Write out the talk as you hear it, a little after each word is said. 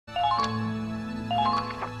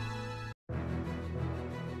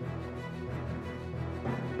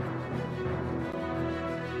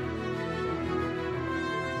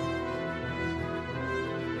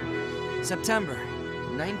September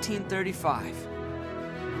 1935.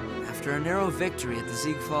 After a narrow victory at the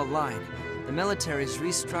Ziegfeld Line, the military is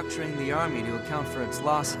restructuring the army to account for its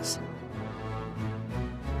losses.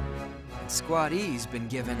 And Squad E's been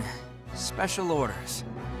given special orders.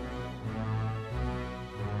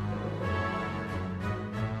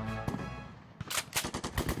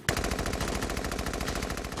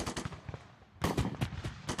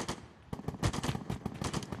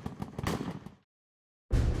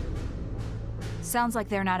 Sounds like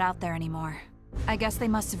they're not out there anymore. I guess they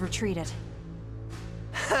must have retreated.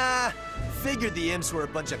 Ha! Figured the imps were a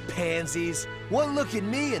bunch of pansies. One look at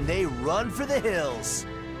me and they run for the hills.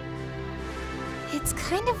 It's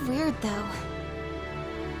kind of weird, though.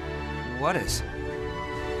 What is?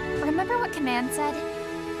 Remember what Command said?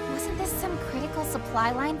 Wasn't this some critical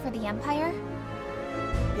supply line for the Empire?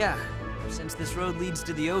 Yeah, since this road leads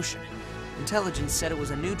to the ocean. Intelligence said it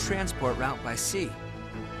was a new transport route by sea.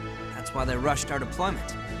 That's why they rushed our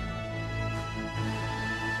deployment.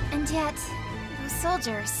 And yet, those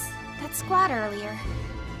soldiers, that squad earlier,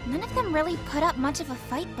 none of them really put up much of a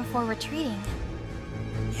fight before retreating.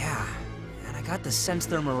 Yeah, and I got the sense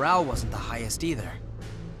their morale wasn't the highest either.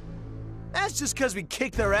 That's just because we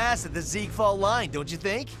kicked their ass at the Ziegfeld Line, don't you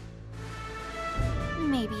think?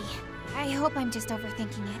 Maybe. I hope I'm just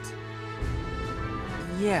overthinking it.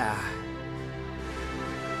 Yeah.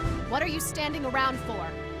 What are you standing around for?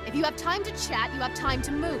 If you have time to chat, you have time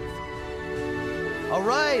to move. All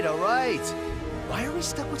right, all right. Why are we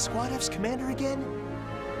stuck with Squad F's commander again?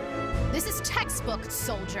 This is textbook,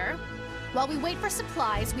 soldier. While we wait for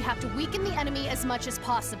supplies, we have to weaken the enemy as much as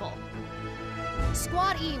possible.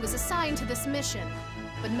 Squad E was assigned to this mission,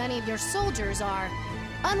 but many of your soldiers are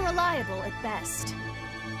unreliable at best.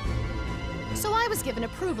 So I was given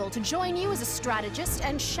approval to join you as a strategist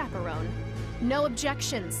and chaperone. No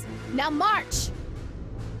objections. Now march!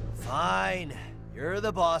 Fine. You're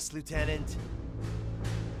the boss, Lieutenant.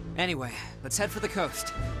 Anyway, let's head for the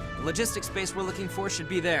coast. The logistics base we're looking for should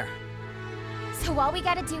be there. So all we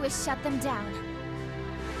gotta do is shut them down.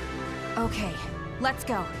 Okay, let's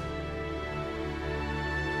go.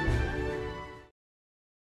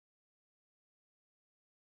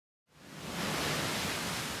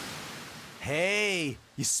 Hey,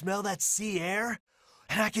 you smell that sea air?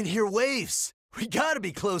 And I can hear waves. We gotta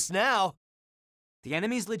be close now. The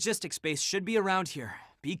enemy's logistics base should be around here.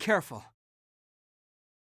 Be careful.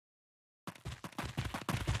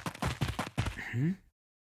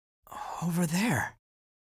 Over there.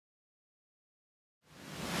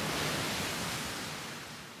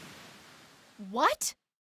 What?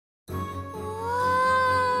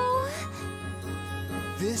 Whoa!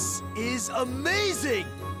 This is amazing!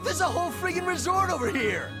 There's a whole friggin' resort over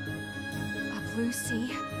here! A blue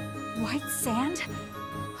sea, white sand?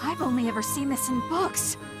 I've only ever seen this in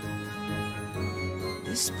books.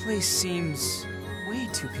 This place seems way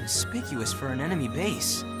too conspicuous for an enemy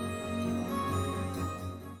base.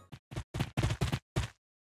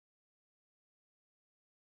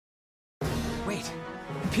 Wait,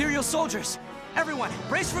 Imperial soldiers! Everyone,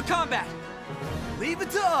 brace for combat! Leave it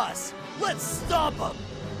to us! Let's stop them!